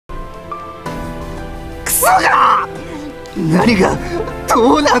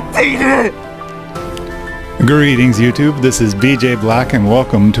Greetings YouTube, this is BJ Black and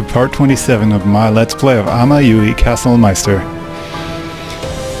welcome to part 27 of my Let's Play of Amayui Castle Meister.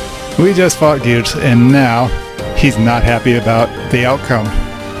 We just fought Gears and now he's not happy about the outcome.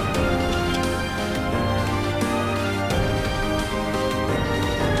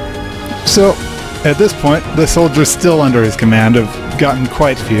 So, at this point, the soldiers still under his command have gotten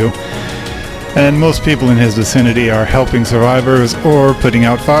quite few, and most people in his vicinity are helping survivors or putting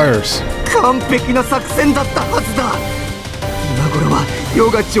out fires.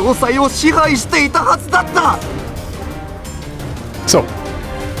 So,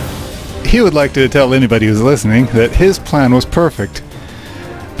 he would like to tell anybody who's listening that his plan was perfect.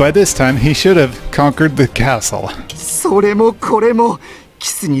 By this time, he should have conquered the castle.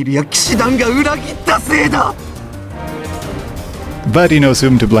 But he knows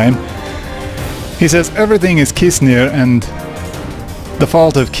whom to blame. He says everything is Kisnir and the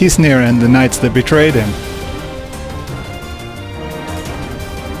fault of Kisnir and the knights that betrayed him.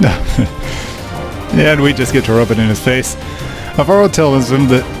 And we just get to rub it in his face. Avaro tells him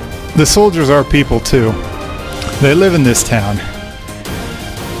that the soldiers are people too. They live in this town.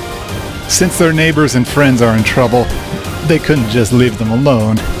 Since their neighbors and friends are in trouble, they couldn't just leave them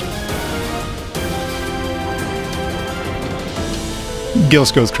alone.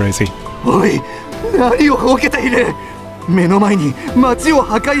 Gilsh goes crazy.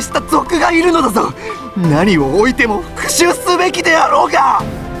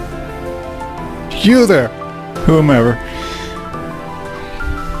 You there, whomever.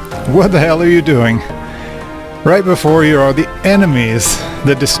 What the hell are you doing? Right before you are the enemies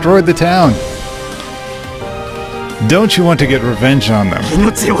that destroyed the town. Don't you want to get revenge on them?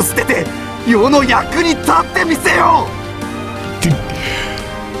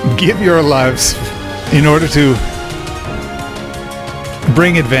 Give your lives in order to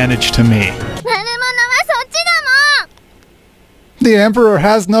bring advantage to me. The Emperor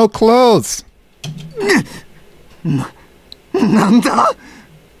has no clothes.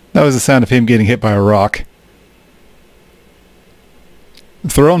 That was the sound of him getting hit by a rock.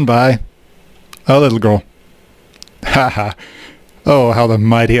 Thrown by a little girl. Haha. Oh, how the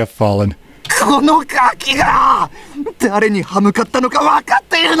mighty have fallen.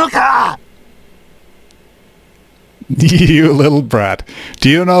 You little brat. Do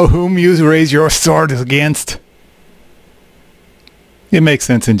you know whom you raise your sword against? It makes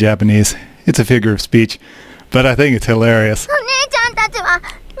sense in Japanese. It's a figure of speech. But I think it's hilarious.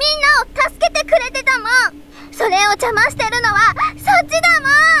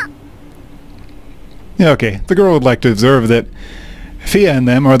 Okay, the girl would like to observe that Fia and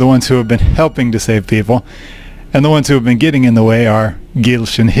them are the ones who have been helping to save people, and the ones who have been getting in the way are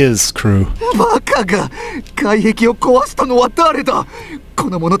Gilsh and his crew.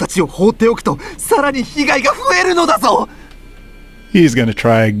 He's gonna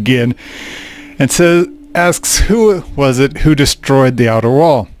try again, and asks who was it who destroyed the outer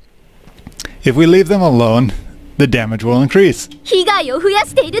wall. If we leave them alone, the damage will increase.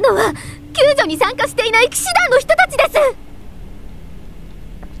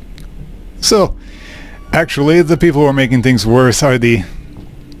 So, actually, the people who are making things worse are the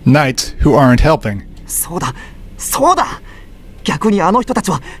knights who aren't helping.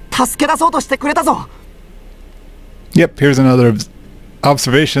 Yep, here's another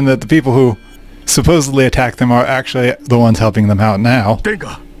observation that the people who supposedly attacked them are actually the ones helping them out now.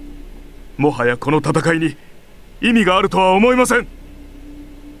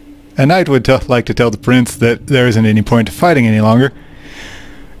 A knight would like to tell the prince that there isn't any point to fighting any longer.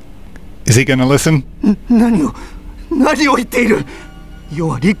 Is he gonna listen?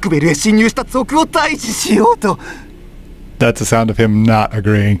 That's the sound of him not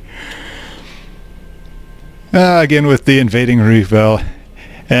agreeing. Again with the invading Rikbell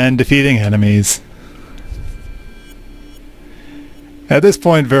and defeating enemies. At this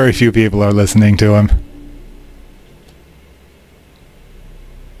point, very few people are listening to him.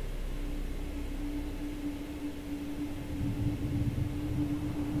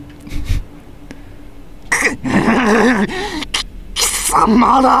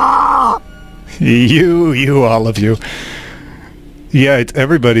 You, all of you. Yeah, it's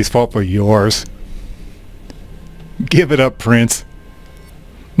everybody's fault but yours. Give it up, Prince.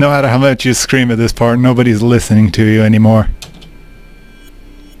 No matter how much you scream at this part, nobody's listening to you anymore.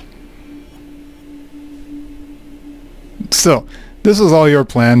 So, this was all your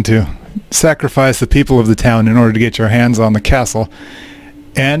plan to sacrifice the people of the town in order to get your hands on the castle,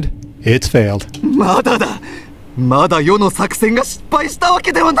 and it's failed. まだ世の作戦が失敗したわ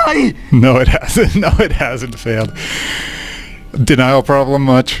けではない。 No, it hasn't. No, it hasn't failed. Denial problem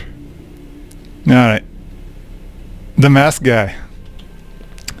much? Alright. The masked guy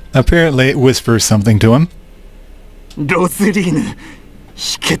apparently whispers something to him. ロスリーヌ、引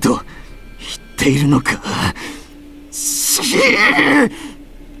けと言っているのか。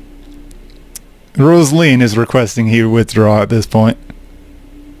Rosaline is requesting he withdraw at this point.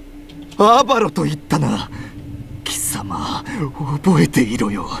 アバロと言ったな。貴様、覚えてい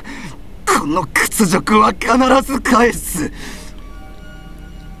ろよ。この屈辱は必ず返す。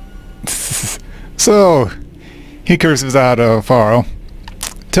So, he curses out Faro,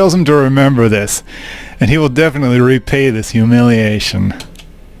 tells him to remember this, and he will definitely repay this humiliation.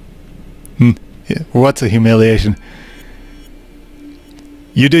 What's a humiliation?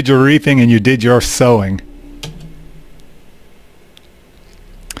 You did your reaping and you did your sowing.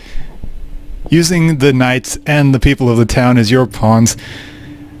 Using the knights and the people of the town as your pawns,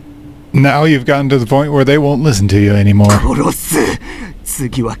 now you've gotten to the point where they won't listen to you anymore. 殺す。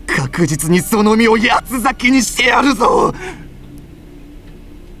次は確実にその身を八つ裂きにしてやるぞ。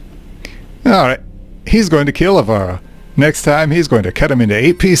 Alright, he's going to kill Avara. Next time he's going to cut him into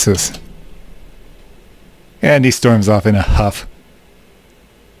 8 pieces. And he storms off in a huff.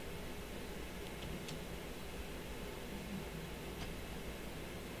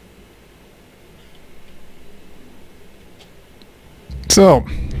 So,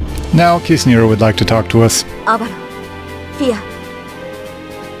 now Kisnir would like to talk to us. Avara, Fia,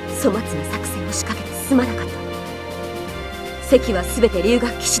 粗末な作戦を仕掛けてすまなかった。席はすべて留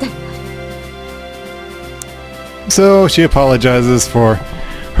学騎士団になる。 So she apologizes for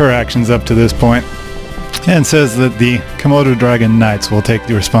her actions up to this point and says that the Komodo Dragon Knights will take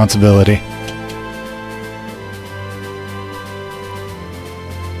the responsibility.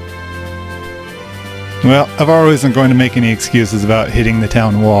 Well, Avaro isn't going to make any excuses about hitting the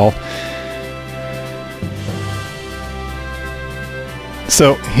town wall.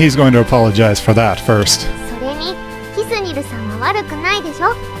 So he's going to apologize for that first. それにキスニルさんは悪くないでし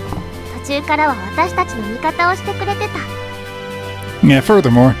ょ。途中からは私たちの味方をしてくれてた。 Yeah,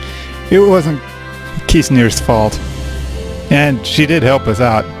 furthermore, it wasn't Kisnir's fault. And she did help us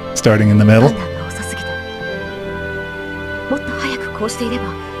out, starting in the middle. 判断が遅すぎた。もっと早くこうしていれ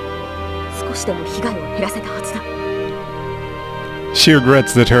ば少しでも被害を減らせたはずだ。 She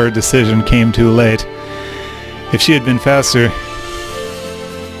regrets that her decision came too late. If she had been faster,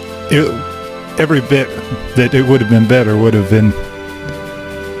 every bit that it would have been better would have been...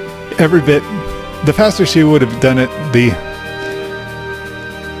 Every bit... The faster she would have done it, the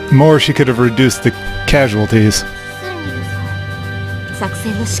more she could have reduced the casualties. スニルさん。作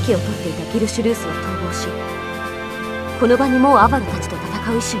戦の指揮を執っていたギルシュルースは逃亡し、この場にもうアバロたちと戦う意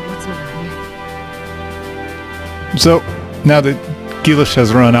思を持つ者はいない。 So, now that Gilish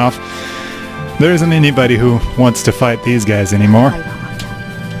has run off, there isn't anybody who wants to fight these guys anymore. 会話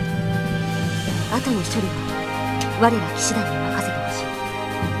は後の処理は我ら騎士団に任せてほしい。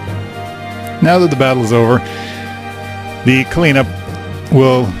 Now that the battle is over, the cleanup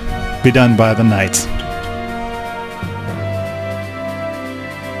will be done by the knights.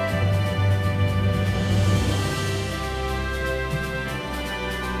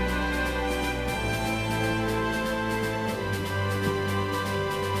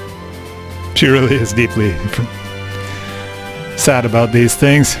 She really is deeply sad about these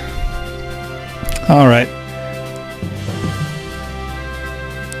things. Alright.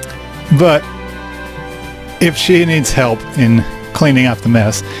 But if she needs help in cleaning up the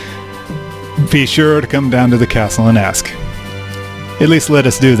mess, be sure to come down to the castle and ask. At least let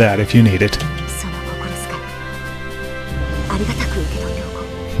us do that if you need it. その心遣い、ありがたく受け取っておこ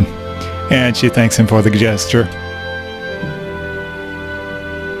う。 And she thanks him for the gesture.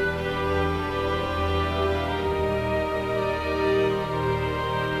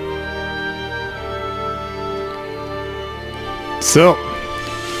 So,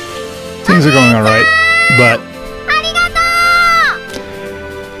 things are going alright, but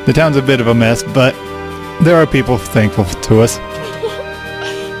the town's a bit of a mess, but there are people thankful to us. こ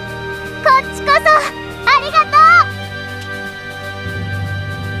っちこそありがと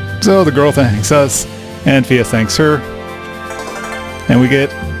う。 So the girl thanks us, and Fia thanks her, and we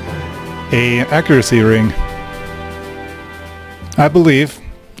get a accuracy ring. I believe,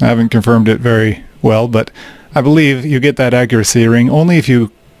 I haven't confirmed it very well, but I believe you get that accuracy ring only if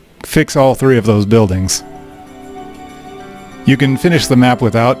you fix all 3 of those buildings. You can finish the map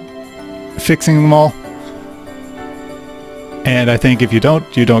without fixing them all, and I think if you don't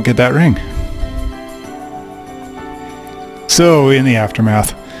get that ring. So, in the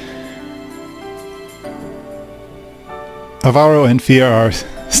aftermath, Avaro and Fia are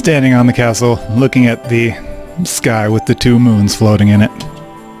standing on the castle, looking at the sky with the 2 moons floating in it.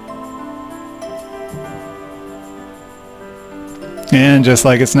 And just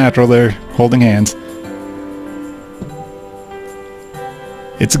like it's natural, they're holding hands.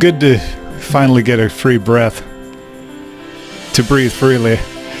 It's good to finally get a free breath, to breathe freely.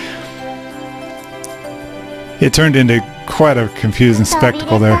 It turned into quite a confusing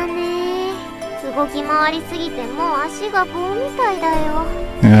spectacle there.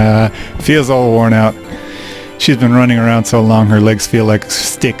 Fia's all worn out. She's been running around so long her legs feel like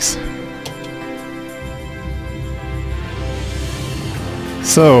sticks.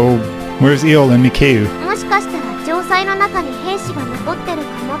 So, where's Eol and Mikeu?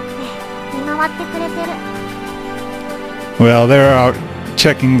 Well, they're out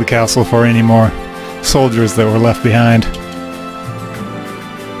checking the castle for any more soldiers that were left behind.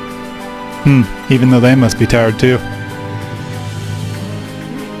 Even though they must be tired too.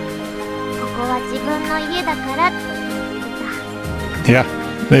 Yeah,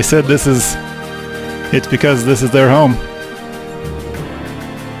 they said it's because this is their home.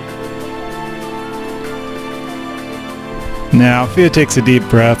 Now, Fia takes a deep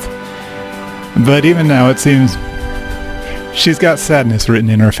breath, but even now it seems she's got sadness written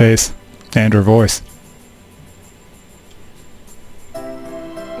in her face and her voice.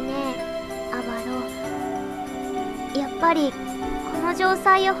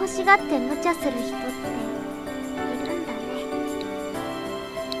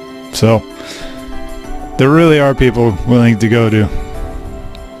 So, there really are people willing to go to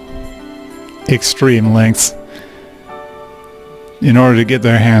extreme lengths in order to get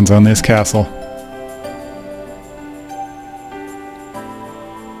their hands on this castle.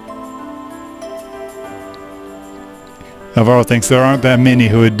 Avaro thinks there aren't that many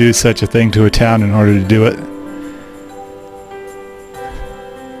who would do such a thing to a town in order to do it.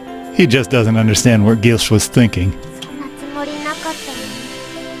 He just doesn't understand what Gilsh was thinking.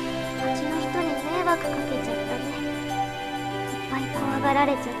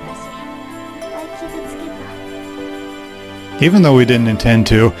 Even though we didn't intend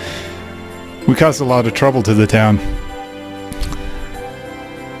to, we caused a lot of trouble to the town.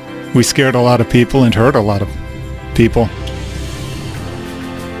 We scared a lot of people and hurt a lot of people.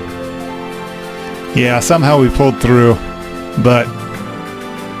 Yeah, somehow we pulled through, but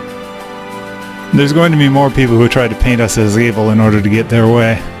there's going to be more people who try to paint us as evil in order to get their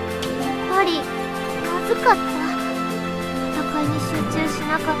way.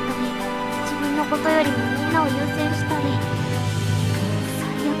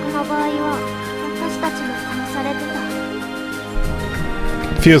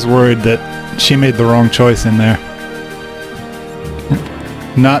 Fia's worried that she made the wrong choice in there.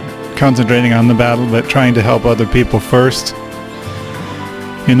 Not concentrating on the battle, but trying to help other people first.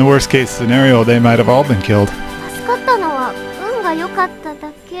 In the worst case scenario, they might have all been killed.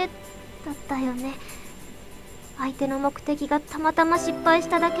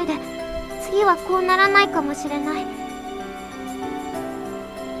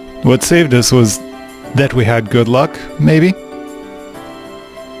 What saved us was that we had good luck, maybe?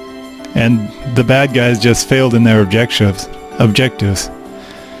 And the bad guys just failed in their objectives.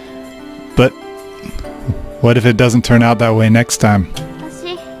 But what if it doesn't turn out that way next time?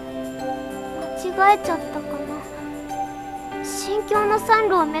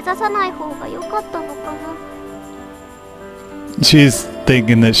 She's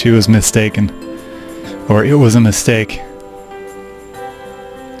thinking that she was mistaken, or it was a mistake.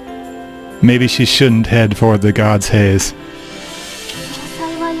 Maybe she shouldn't head for the God's Haze.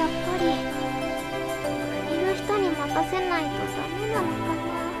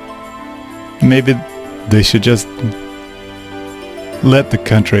 Maybe they should just let the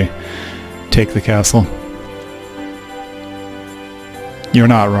country take the castle. You're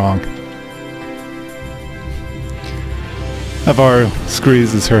not wrong. Avaro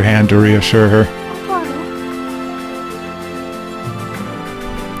squeezes her hand to reassure her.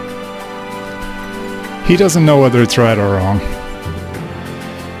 He doesn't know whether it's right or wrong.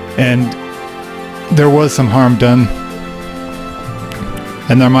 And there was some harm done.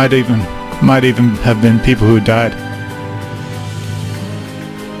 And there might even have been people who died.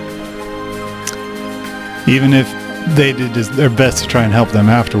 Even if they did their best to try and help them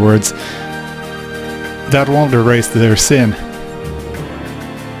afterwards, that won't erase their sin.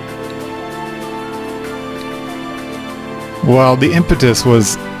 While the impetus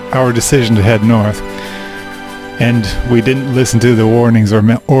was our decision to head north, and we didn't listen to the warnings or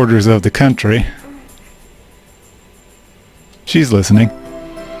orders of the country, she's listening.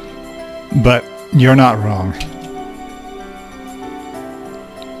 But you're not wrong.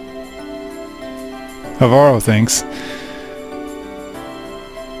 Avaro thinks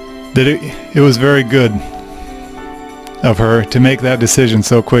that it was very good of her to make that decision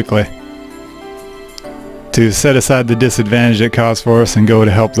so quickly, to set aside the disadvantage it caused for us and go to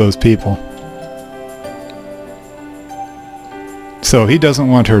help those people. So he doesn't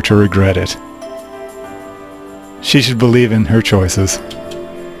want her to regret it. She should believe in her choices.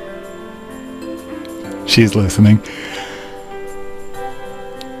 She's listening.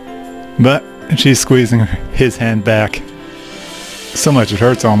 But she's squeezing his hand back. So much it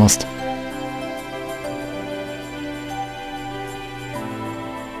hurts almost.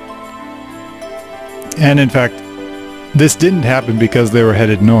 And in fact, this didn't happen because they were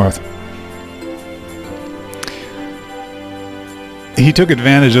headed north. He took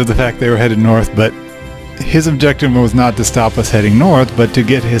advantage of the fact they were headed north, but his objective was not to stop us heading north, but to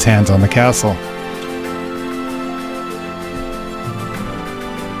get his hands on the castle.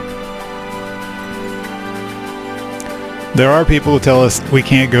 There are people who tell us we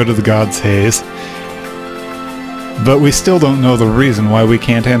can't go to the God's Haze, but we still don't know the reason why we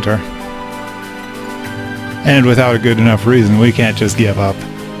can't enter. And without a good enough reason, we can't just give up.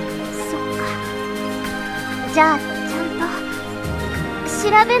 そっか。じゃあちゃんと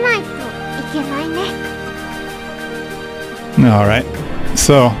調べないといけないね。Alright,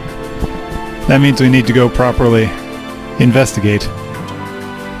 so that means we need to go properly investigate.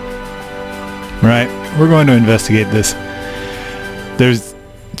 Right, we're going to investigate this. There's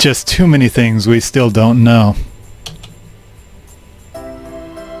just too many things we still don't know.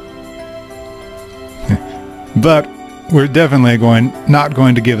 But we're definitely not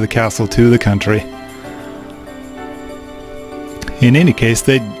going to give the castle to the country. In any case,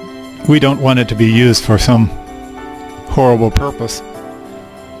 we don't want it to be used for some horrible purpose.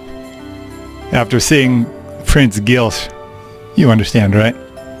 After seeing Prince Gilsh, you understand, right?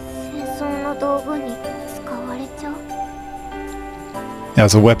 戦争の道具に使われちゃう。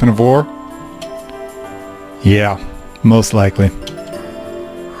 As a weapon of war? Yeah, most likely.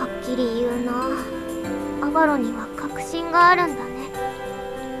 はっきり言うな。アバロには確信があるんだね。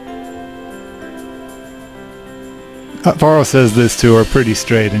 Varro says this to her pretty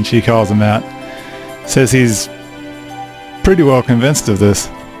straight, and she calls him out. Says he's pretty well convinced of this.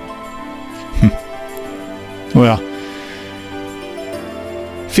 Well,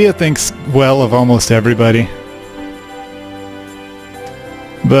 Fia thinks well of almost everybody.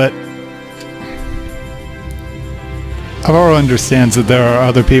 But Varro understands that there are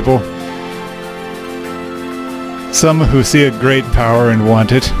other people. Some who see a great power and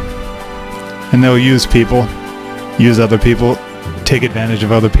want it. And they'll use other people, take advantage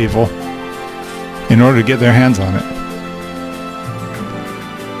of other people in order to get their hands on it.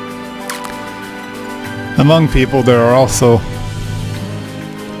 Among people, there are also...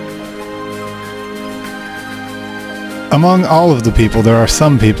 Among all of the people, there are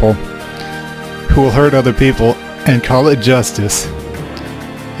some people who will hurt other people and call it justice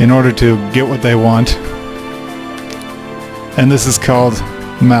in order to get what they want. And this is called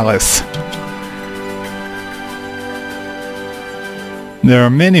malice. There are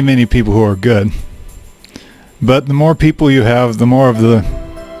many, many people who are good. But the more people you have, the more of the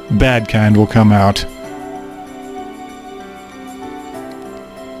bad kind will come out.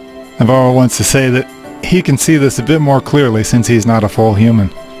 Navarro wants to say that he can see this a bit more clearly since he's not a full human.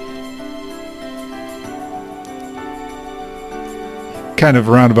 Kind of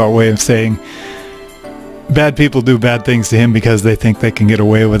a roundabout way of saying bad people do bad things to him because they think they can get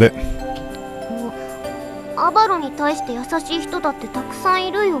away with it. アバロに対して優しい人だってたくさん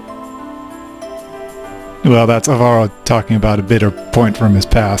いるよ。 Well, that's Avaro talking about a bitter point from his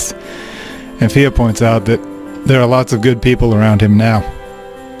past. And Fia points out that there are lots of good people around him now.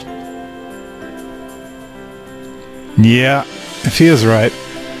 Yeah, Fia's right.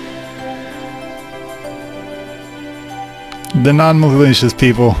 The non-malicious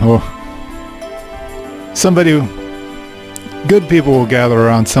people, good people will gather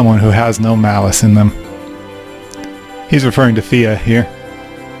around someone who has no malice in them. He's referring to Fia here.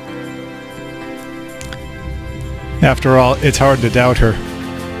 After all, it's hard to doubt her.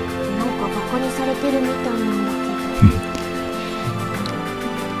 なんかバカにされてるみたいなんだけ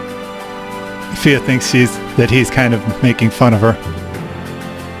ど。 Fia thinks that he's kind of making fun of her.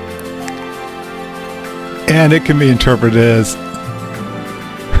 And it can be interpreted as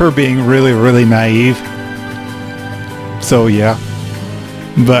her being really, really naive. So yeah.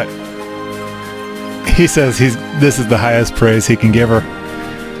 But he says this is the highest praise he can give her.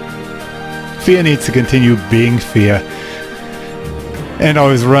 Fia needs to continue being Fia. And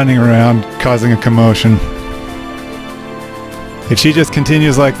always running around, causing a commotion. If she just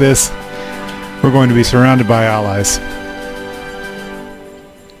continues like this, we're going to be surrounded by allies.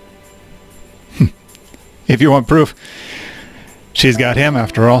 If you want proof, she's got him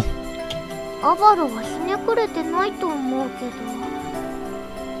after all. アバロはひねくれてないと思うけど、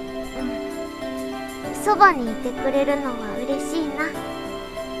そばにいてくれるのは嬉しいな。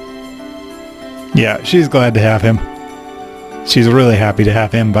Yeah, she's glad to have him. She's really happy to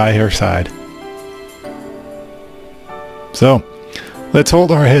have him by her side. So, let's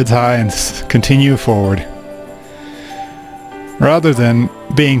hold our heads high and continue forward. Rather than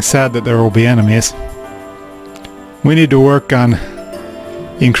being sad that there will be enemies, we need to work on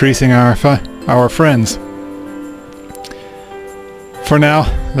increasing our friends. For now,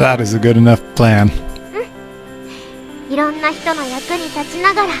 that is a good enough plan. いろんな人の役に立ち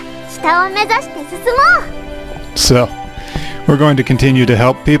ながら下を目指して進もう。So, we're going to continue to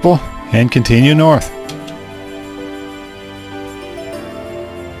help people and continue north.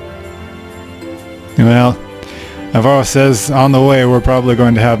 Well, Navarro says on the way we're probably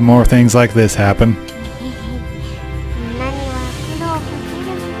going to have more things like this happen.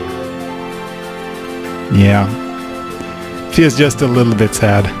 Yeah. Feels just a little bit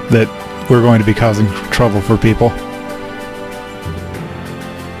sad that we're going to be causing trouble for people.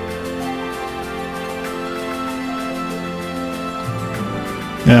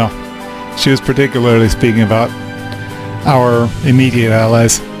 Yeah, she was particularly speaking about our immediate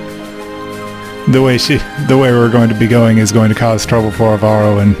allies. The way we're going to be going is going to cause trouble for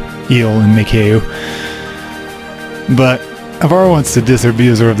Avaro and Eel and Mikeu. But Avaro wants to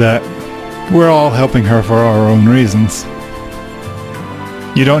disabuse her of that. We're all helping her for our own reasons.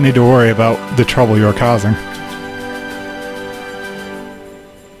 You don't need to worry about the trouble you're causing.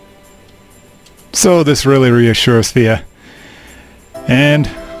 So this really reassures Thea. And,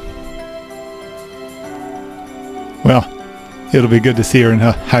 well, it'll be good to see her in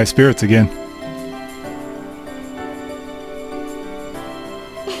high spirits again.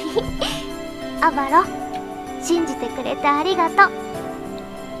 アバロ、信じてくれてありがとう。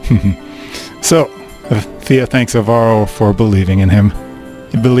So, Thea thanks Avaro for believing in him,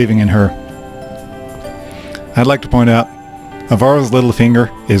 believing in her. I'd like to point out, Avaro's little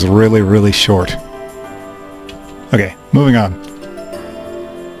finger is really, really short. Okay, moving on.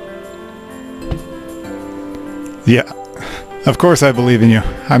 Yeah, of course I believe in you.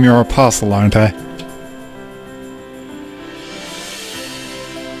 I'm your apostle, aren't I?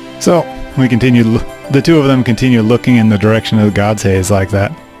 So, we continue, the two of them continue looking in the direction of God's haze like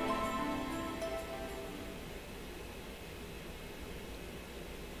that.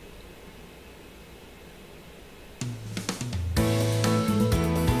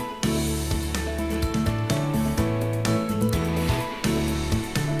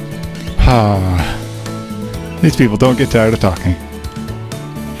 These people don't get tired of talking.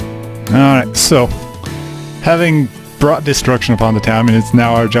 Alright, so, having brought destruction upon the town, and it's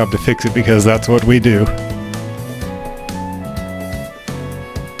now our job to fix it because that's what we do.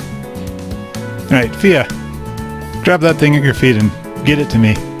 Alright, Fia, grab that thing at your feet and get it to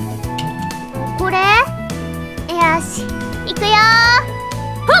me. これ？よし、行くよ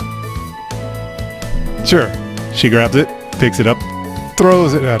ー。 Sure. She grabs it, picks it up,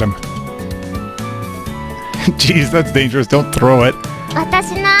 throws it at him. Jeez, that's dangerous. Don't throw it.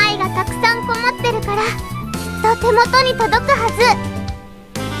 私の愛がたくさんこもってるから、きっと手元に届くは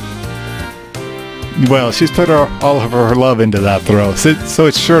ず。 Well, she's put all of her love into that throw, so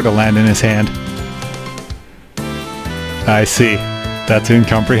it's sure to land in his hand. I see. That's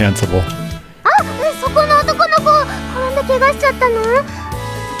incomprehensible. あ、そこの男の子、転んで怪我しちゃったの？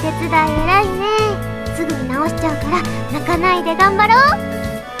お手伝い偉いね。すぐに直しちゃうから、泣かないで頑張ろう。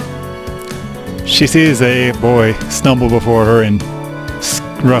 She sees a boy stumble before her and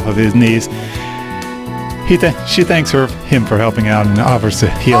rough of his knees. She thanks him for helping out and offers to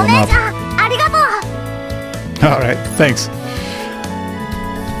heal him up. Alright, thanks.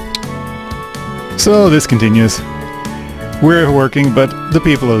 So this continues. We're working, but the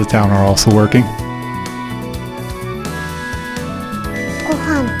people of the town are also working. ご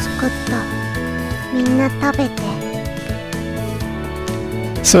飯作った。みんな食べて。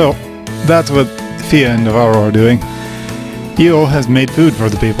 So, that's what Fia and Navarro are doing. Io has made food for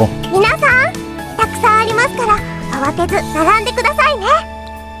the people. 皆さん、たくさんありますから、慌てず並んでくださいね。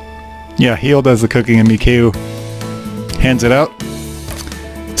 Yeah, Io does the cooking and Mikeu hands it out.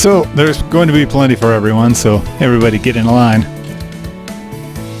 So, there's going to be plenty for everyone, so everybody get in line.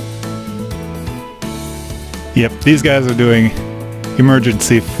 Yep, these guys are doing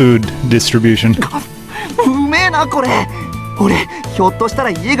emergency food distribution. うめえなこれ。俺ひょっとした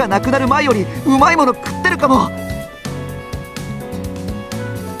ら家がなくなる前よりうまいもの食ってるかも。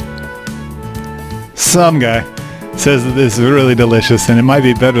Some guy says that this is really delicious and it might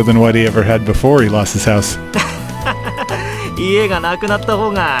be better than what he ever had before he lost his house. 家がなくなった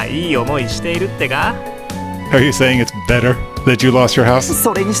方がいい思いしているってか？ Are you saying it's better that you lost your house?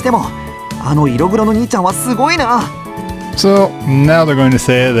 それにしてもあの色黒の兄ちゃんはすごいな。 So now they're going to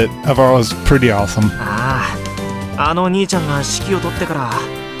say that Avaro's pretty awesome. ああ、あの兄ちゃんが指揮を取ってから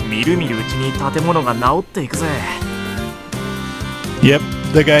みるみるうちに建物が治っていくぜ。 Yep,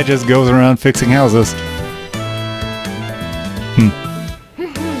 the guy just goes around fixing houses.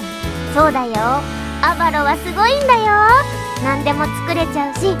 そうだよ。アバロはすごいんだよ。何でも作れち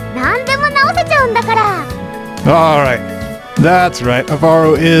ゃうし、何でも直せちゃうんだから。 Alright, that's right,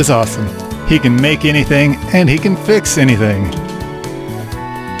 Avaro is awesome. He can make anything, and he can fix anything.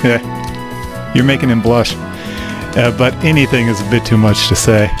 Yeah, you're making him blush. But anything is a bit too much to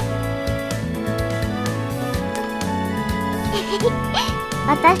say.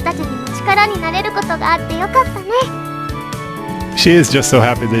 私たちにも力になれることがあってよかったね。 She is just so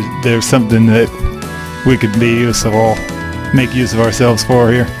happy that there's something that we could make use of ourselves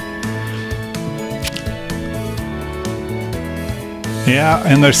for here. Yeah,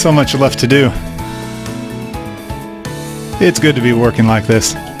 and there's so much left to do. It's good to be working like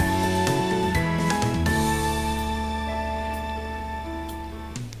this.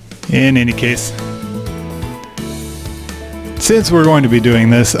 In any case, since we're going to be doing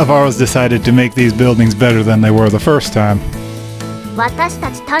this, Avaro's decided to make these buildings better than they were the first time. 私た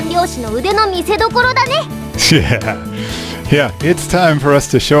ち鍛冶師の腕の見せ所だね。 Yeah, it's time for us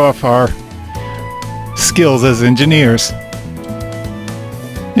to show off our skills as engineers.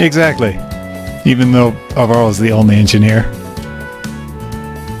 Exactly. Even though Avaro's the only engineer.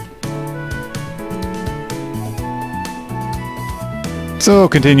 So,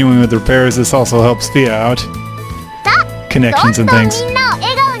 continuing with repairs, this also helps Fia out. さあ、 Connections どん and どん things. みんなを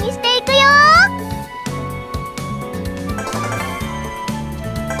笑顔にしていくよ。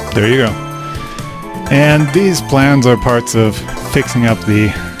 There you go. And these plans are parts of fixing up the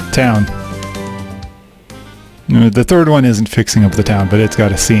town. The third one isn't fixing up the town, but it's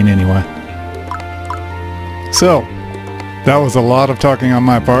got a scene anyway. So, that was a lot of talking on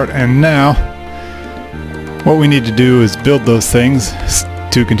my part, and now what we need to do is build those things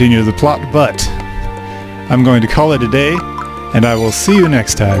to continue the plot, but I'm going to call it a day, and I will see you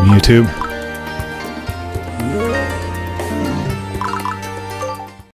next time, YouTube.